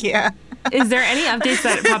 Yeah. Is there any updates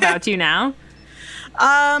that pop out to you now?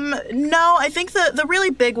 No, I think the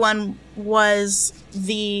really big one was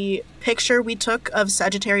the picture we took of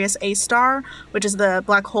Sagittarius A star, which is the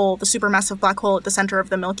black hole, the supermassive black hole at the center of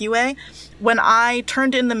the Milky Way. When I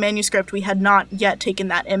turned in the manuscript, we had not yet taken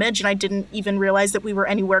that image, and I didn't even realize that we were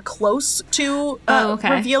anywhere close to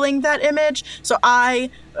revealing that image. So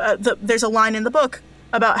there's a line in the book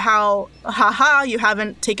about how, haha, you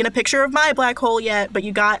haven't taken a picture of my black hole yet, but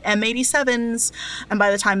you got M87s. And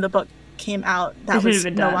by the time the book came out, that was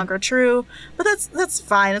no longer true. But that's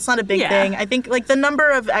fine. It's not a big thing. I think like the number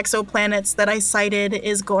of exoplanets that I cited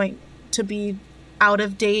is going to be out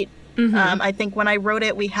of date. I think when I wrote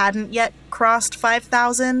it, we hadn't yet crossed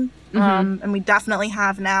 5,000, and we definitely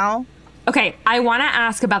have now. Okay, I want to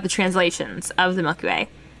ask about the translations of the Milky Way.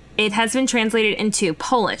 It has been translated into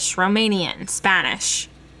Polish, Romanian, Spanish.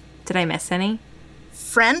 Did I miss any?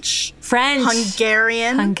 French.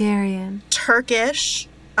 Hungarian. Turkish.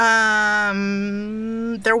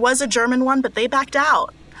 There was a German one, but they backed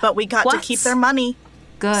out. But we got to keep their money.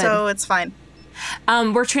 Good. So it's fine.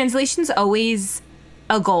 Were translations always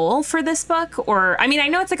a goal for this book? Or, I mean, I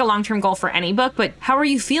know it's like a long-term goal for any book, but how were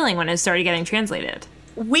you feeling when it started getting translated?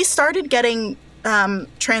 We started getting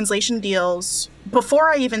translation deals before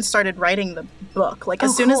I even started writing the book. Like,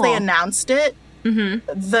 as soon as they announced it,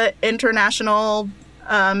 the international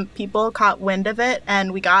people caught wind of it,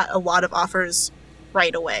 and we got a lot of offers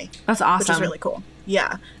right away. That's awesome. Which is really cool.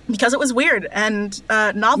 Yeah. Because it was weird and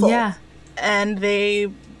novel. Yeah. And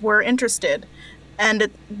they were interested. And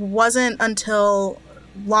it wasn't until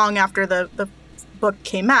long after the book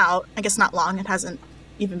came out, I guess not long, it hasn't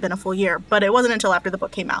even been a full year, but it wasn't until after the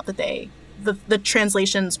book came out that the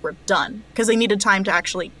translations were done, because they needed time to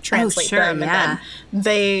actually translate them. And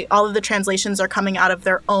then all of the translations are coming out of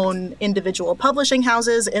their own individual publishing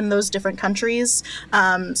houses in those different countries.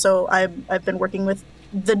 So I've been working with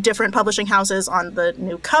the different publishing houses on the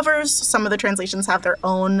new covers. Some of the translations have their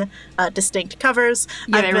own distinct covers.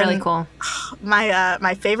 Yeah, they're really cool.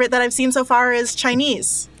 My favorite that I've seen so far is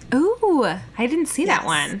Chinese. Ooh, I didn't see that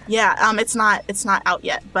one. Yeah, it's not out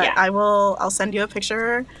yet, but I'll send you a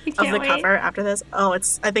picture of the cover after this.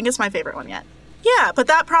 I think it's my favorite one yet. Yeah, but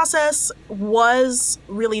that process was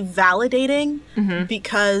really validating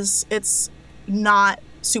because it's not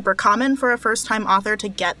super common for a first-time author to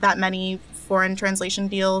get that many foreign translation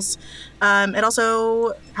deals. It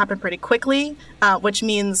also happened pretty quickly, which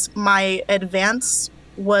means my advance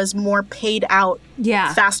was more paid out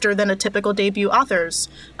faster than a typical debut author's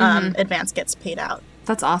advance gets paid out.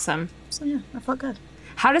 That's awesome. So yeah, I felt good.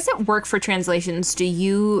 How does it work for translations?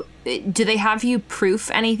 Do they have you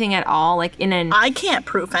proof anything at all? Like I can't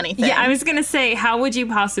proof anything. Yeah, I was gonna say, how would you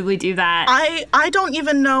possibly do that? I don't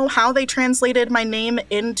even know how they translated my name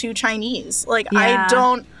into Chinese. Like I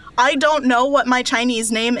don't know what my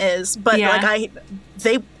Chinese name is, but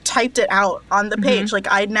they typed it out on the page. Like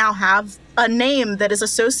I now have a name that is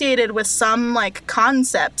associated with some like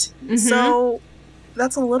concept. So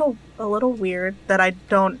that's a little weird that I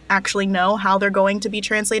don't actually know how they're going to be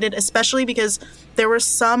translated, especially because there were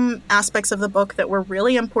some aspects of the book that were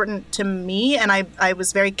really important to me, and I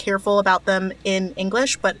was very careful about them in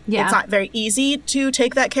English, but it's not very easy to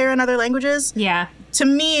take that care in other languages. Yeah. To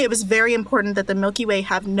me, it was very important that the Milky Way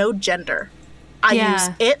have no gender. I use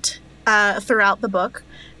it throughout the book.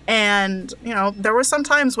 And, there were some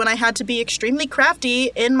times when I had to be extremely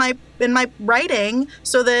crafty in my writing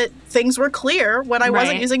so that things were clear when I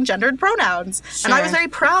wasn't using gendered pronouns. Sure. And I was very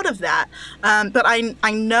proud of that. But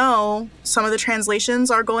I know some of the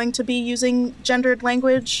translations are going to be using gendered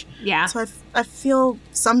language. Yeah. So I feel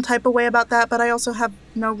some type of way about that, but I also have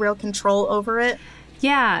no real control over it.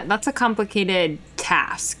 Yeah, that's a complicated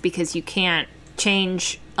task because you can't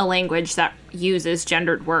change a language that uses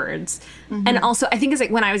gendered words. And also, I think it's like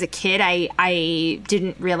when I was a kid, I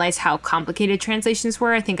didn't realize how complicated translations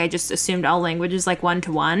were. I think I just assumed all languages like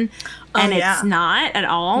one-to-one, and it's not at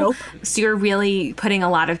all. Nope. So you're really putting a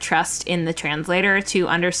lot of trust in the translator to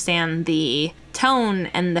understand the tone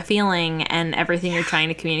and the feeling and everything you're trying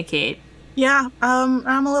to communicate. Yeah,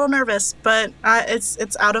 I'm a little nervous, but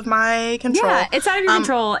it's out of my control. Yeah, it's out of your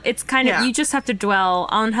control. It's kind of, you just have to dwell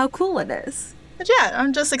on how cool it is. But yeah,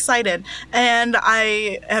 I'm just excited. And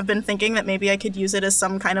I have been thinking that maybe I could use it as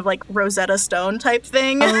some kind of like Rosetta Stone type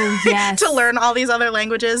thing to learn all these other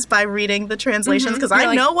languages by reading the translations, because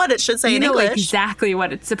I know what it should say in English. You know exactly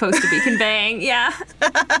what it's supposed to be conveying. Yeah.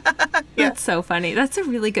 That's so funny. That's a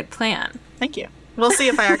really good plan. Thank you. We'll see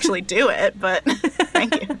if I actually do it, but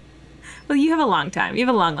thank you. Well, you have a long time. You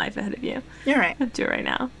have a long life ahead of you. You're right. I'll do it right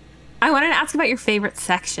now. I wanted to ask about your favorite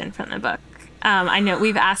section from the book. I know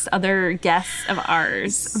we've asked other guests of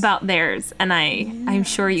ours about theirs, and I'm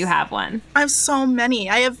sure you have one. I have so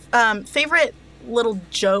many. I have favorite little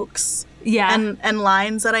jokes and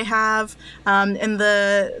lines that I have in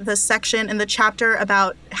the section, in the chapter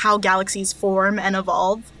about how galaxies form and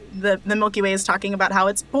evolve. The Milky Way is talking about how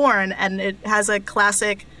it's born, and it has a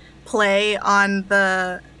classic play on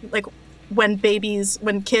the, like, when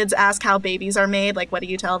kids ask how babies are made, like, what do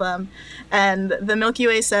you tell them? And the Milky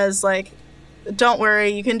Way says, like, don't worry,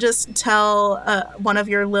 you can just tell one of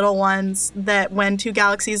your little ones that when two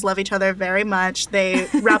galaxies love each other very much, they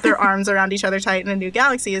wrap their arms around each other tight and a new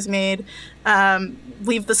galaxy is made.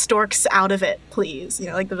 Leave the storks out of it, please. You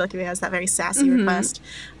know, like the Milky Way has that very sassy request.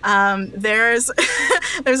 There's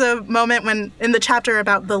a moment when in the chapter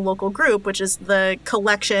about the local group, which is the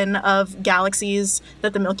collection of galaxies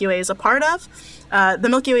that the Milky Way is a part of. The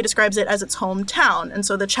Milky Way describes it as its hometown. And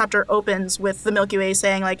so the chapter opens with the Milky Way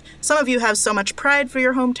saying, like, some of you have so much pride for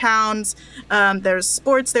your hometowns. There's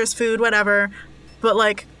sports, there's food, whatever. But,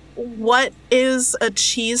 like, what is a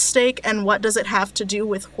cheesesteak and what does it have to do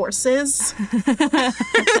with horses? is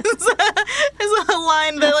a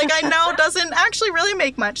line that, like, I know doesn't actually really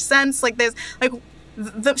make much sense. Like, there's, like,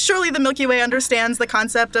 surely the Milky Way understands the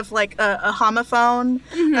concept of, like, a homophone.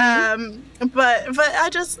 But I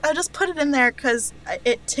just put it in there because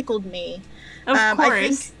it tickled me. Of course. I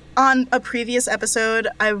think on a previous episode,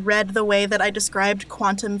 I read the way that I described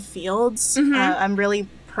quantum fields. I'm really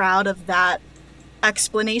proud of that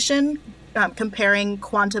explanation, comparing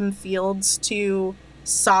quantum fields to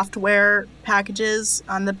software packages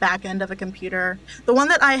on the back end of a computer. The one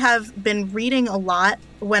that I have been reading a lot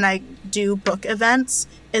when I do book events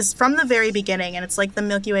is from the very beginning, and it's like the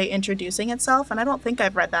Milky Way introducing itself, and I don't think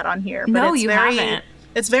I've read that on here. But no, you haven't.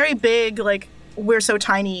 It's very big, like, we're so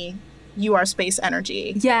tiny, you are space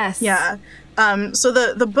energy. Yes. Yeah. So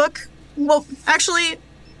the book, well, actually,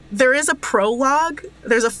 there is a prologue.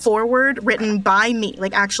 There's a foreword written by me,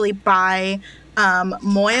 like actually by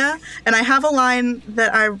Moya, and I have a line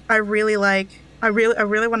that I really like. I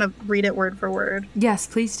really want to read it word for word. Yes,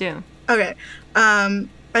 please do. Okay.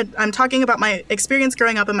 I'm talking about my experience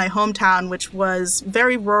growing up in my hometown, which was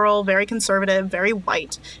very rural, very conservative, very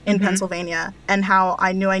white in Pennsylvania, and how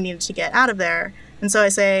I knew I needed to get out of there. And so I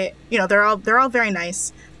say, you know, they're all very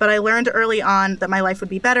nice, but I learned early on that my life would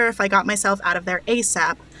be better if I got myself out of there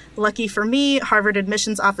ASAP. Lucky for me, Harvard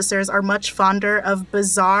admissions officers are much fonder of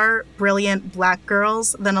bizarre, brilliant black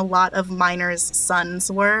girls than a lot of miners'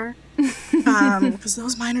 sons were. Because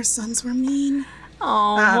those miners' sons were mean.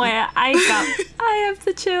 Oh, Moya, I have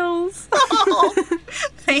the chills. Oh,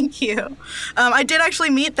 thank you. I did actually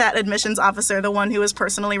meet that admissions officer, the one who was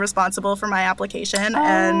personally responsible for my application,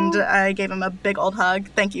 and I gave him a big old hug.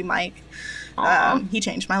 Thank you, Mike. He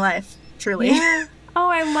changed my life, truly. Yeah.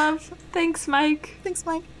 Oh, thanks, Mike. Thanks,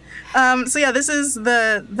 Mike. So yeah, this is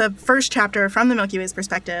the first chapter from the Milky Way's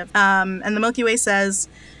perspective. And the Milky Way says,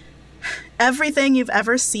 everything you've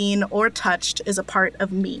ever seen or touched is a part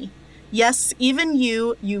of me. Yes, even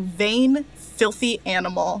you vain, filthy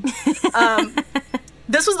animal.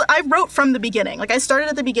 I wrote from the beginning. Like, I started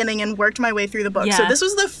at the beginning and worked my way through the book. Yeah. So this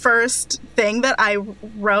was the first thing that I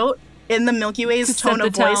wrote in the Milky Way's tone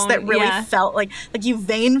of voice that really felt like you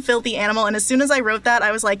vain, filthy animal. And as soon as I wrote that,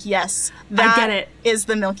 I was like, yes, that is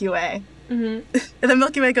the Milky Way. And the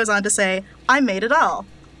Milky Way goes on to say, I made it all.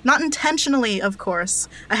 Not intentionally, of course.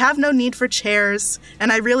 I have no need for chairs,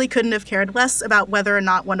 and I really couldn't have cared less about whether or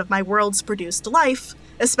not one of my worlds produced life,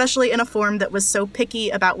 especially in a form that was so picky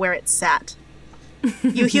about where it sat.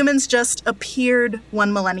 You humans just appeared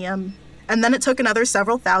one millennium, and then it took another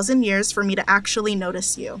several thousand years for me to actually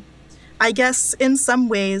notice you. I guess, in some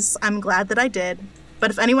ways, I'm glad that I did, but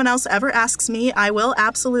if anyone else ever asks me, I will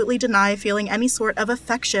absolutely deny feeling any sort of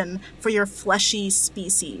affection for your fleshy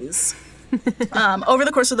species. Over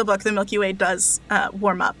the course of the book, the Milky Way does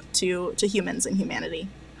warm up to humans and humanity.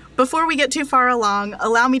 Before we get too far along,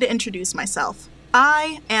 allow me to introduce myself.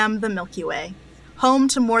 I am the Milky Way, home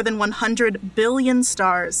to more than 100 billion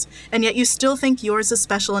stars, and yet you still think yours is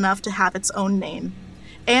special enough to have its own name.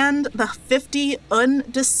 And the 50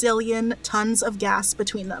 undecillion tons of gas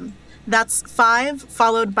between them. That's 5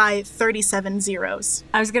 followed by 37 zeros.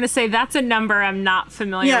 I was going to say, that's a number I'm not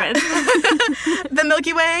familiar with. The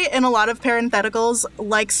Milky Way, in a lot of parentheticals,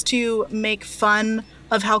 likes to make fun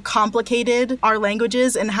of how complicated our language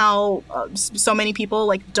is and how so many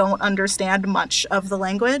people don't understand much of the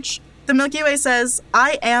language. The Milky Way says,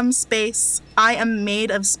 I am space, I am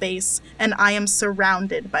made of space, and I am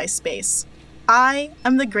surrounded by space. I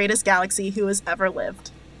am the greatest galaxy who has ever lived.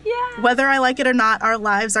 Yeah. Whether I like it or not, our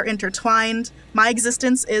lives are intertwined. My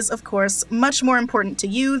existence is, of course, much more important to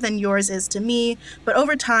you than yours is to me, but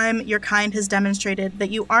over time, your kind has demonstrated that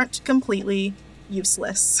you aren't completely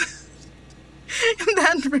useless. And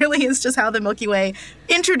that really is just how the Milky Way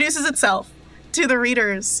introduces itself to the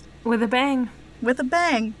readers. With a bang. With a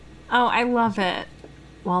bang. Oh, I love it.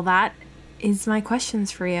 Well, that is my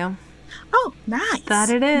questions for you. Oh, nice. That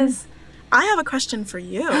it is. I have a question for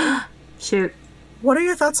you. Shoot. What are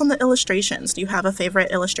your thoughts on the illustrations? Do you have a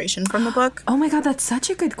favorite illustration from the book? Oh my God, that's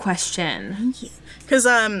such a good question. Thank you. Because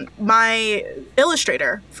my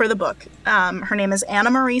illustrator for the book, her name is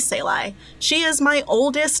Anna Marie Salai. She is my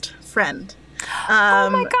oldest friend. Oh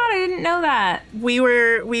my God, I didn't know that.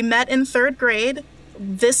 We met in 3rd grade.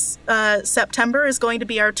 This September is going to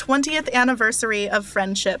be our 20th anniversary of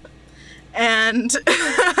friendship. And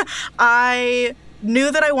I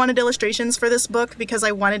knew that I wanted illustrations for this book because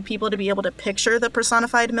I wanted people to be able to picture the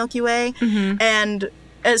personified Milky Way. Mm-hmm. And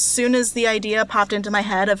as soon as the idea popped into my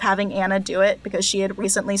head of having Anna do it, because she had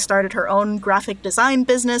recently started her own graphic design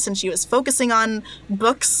business and she was focusing on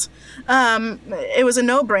books, it was a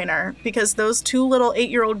no-brainer because those 2 little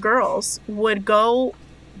 8-year-old girls would go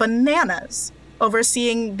bananas over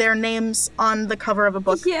seeing their names on the cover of a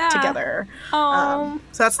book together. So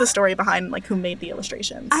that's the story behind like who made the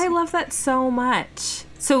illustrations. I love that so much.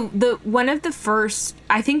 So the one that's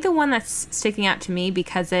sticking out to me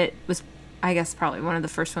because it was, I guess, probably one of the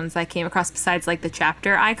first ones I came across besides like the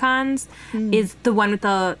chapter icons is the one with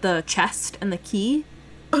the chest and the key.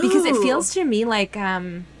 Because it feels to me like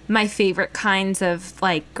my favorite kinds of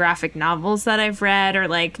like graphic novels that I've read are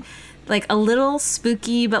like a little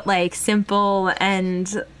spooky but like simple,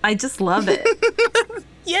 and I just love it.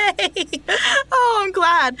 Yay! Oh, I'm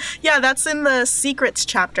glad. Yeah, that's in the Secrets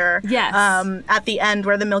chapter. Yes. At the end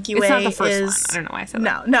where the Milky Way is... It's not the first one. I don't know why I said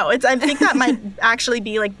that. No. I think that might actually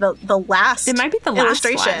be like the last It might be the last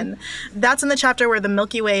illustration. One. That's in the chapter where the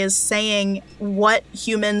Milky Way is saying what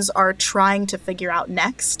humans are trying to figure out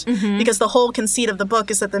next. Mm-hmm. Because the whole conceit of the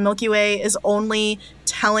book is that the Milky Way is only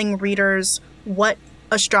telling readers what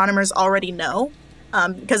astronomers already know.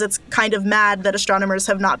 Because it's kind of mad that astronomers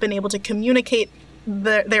have not been able to communicate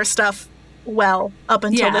their stuff well up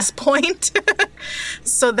until this point.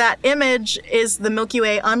 So that image is the Milky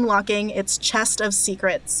Way unlocking its chest of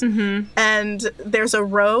secrets. Mm-hmm. And there's a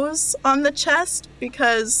rose on the chest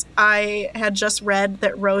because I had just read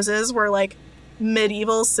that roses were like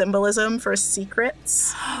medieval symbolism for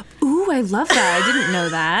secrets. Ooh, I love that. I didn't know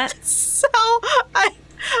that. So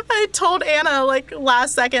I told Anna, like,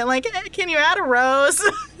 last second, like, hey, can you add a rose?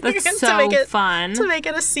 That's fun. To make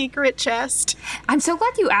it a secret chest. I'm so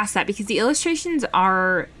glad you asked that because the illustrations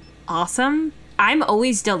are awesome. I'm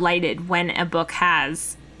always delighted when a book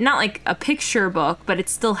has, not like a picture book, but it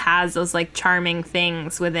still has those, like, charming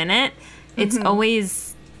things within it. It's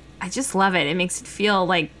always, I just love it. It makes it feel,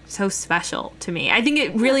 like, so special to me. I think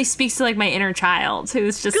it really speaks to, like, my inner child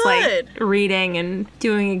who's just, like, reading and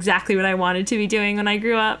doing exactly what I wanted to be doing when I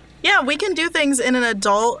grew up. Yeah, we can do things in an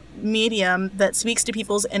adult medium that speaks to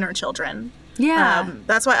people's inner children. Yeah.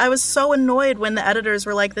 That's why I was so annoyed when the editors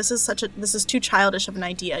were like, this is too childish of an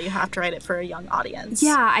idea. You have to write it for a young audience.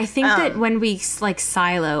 Yeah, I think that when we, like,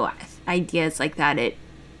 silo ideas like that, it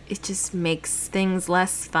just makes things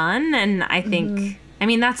less fun. And I think... I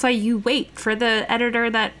mean, that's why you wait for the editor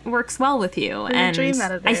that works well with you. And dream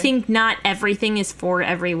editor. I think not everything is for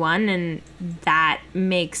everyone, and that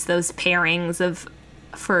makes those pairings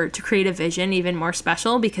to create a vision even more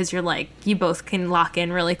special because you're like, you both can lock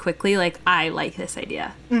in really quickly. Like, I like this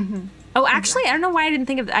idea. Mm-hmm. Oh, actually, I don't know why I didn't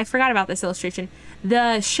think of I forgot about this illustration.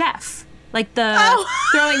 The chef, like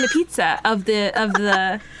throwing the pizza of the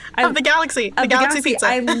galaxy, the galaxy pizza.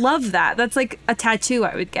 I love that. That's like a tattoo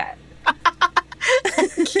I would get.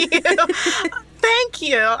 Thank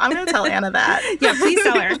you. I'm going to tell Anna that. Yeah, please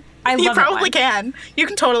tell her. I love it. You probably can. You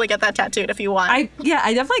can totally get that tattooed if you want. I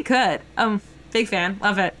definitely could. Big fan.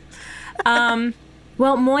 Love it.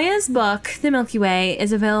 Well, Moya's book, The Milky Way,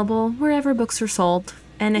 is available wherever books are sold.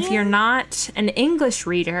 And if you're not an English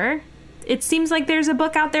reader, it seems like there's a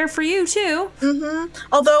book out there for you, too. Mm-hmm.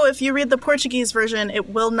 Although, if you read the Portuguese version, it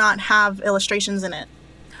will not have illustrations in it.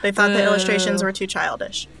 They thought the illustrations were too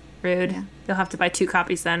childish. Rude. Yeah. You'll have to buy 2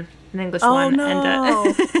 copies then. An English one.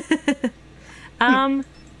 No. And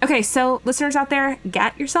okay, so listeners out there,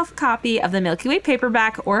 get yourself a copy of the Milky Way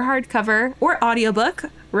paperback or hardcover or audiobook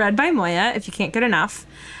read by Moya if you can't get enough.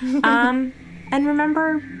 And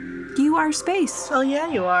remember, you are space. Oh,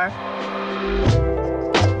 yeah, you are.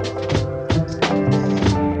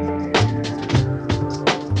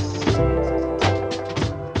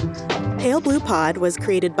 Pale Blue Pod was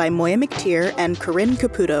created by Moya McTeer and Corinne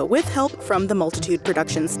Caputo with help from the Multitude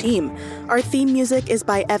Productions team. Our theme music is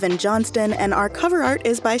by Evan Johnston and our cover art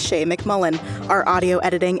is by Shay McMullen. Our audio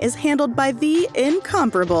editing is handled by the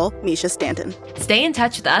incomparable Misha Stanton. Stay in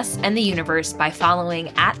touch with us and the universe by following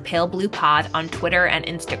 @PaleBluePod on Twitter and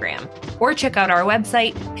Instagram, or check out our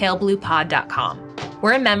website, palebluepod.com.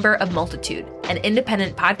 We're a member of Multitude, an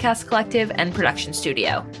independent podcast collective and production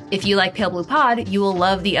studio. If you like Pale Blue Pod, you will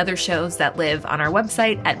love the other shows that live on our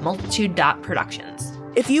website at multitude.productions.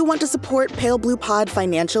 If you want to support Pale Blue Pod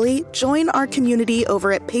financially, join our community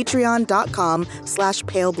over at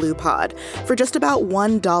patreon.com/palebluepod. For just about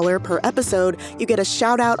 $1 per episode, you get a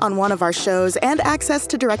shout out on one of our shows and access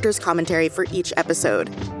to director's commentary for each episode.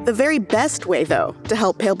 The very best way, though, to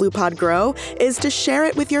help Pale Blue Pod grow is to share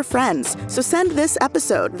it with your friends. So send this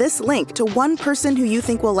episode, this link, to one person who you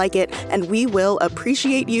think will like it, and we will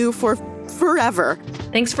appreciate you for forever.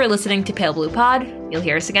 Thanks for listening to Pale Blue Pod. You'll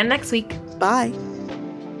hear us again next week. Bye.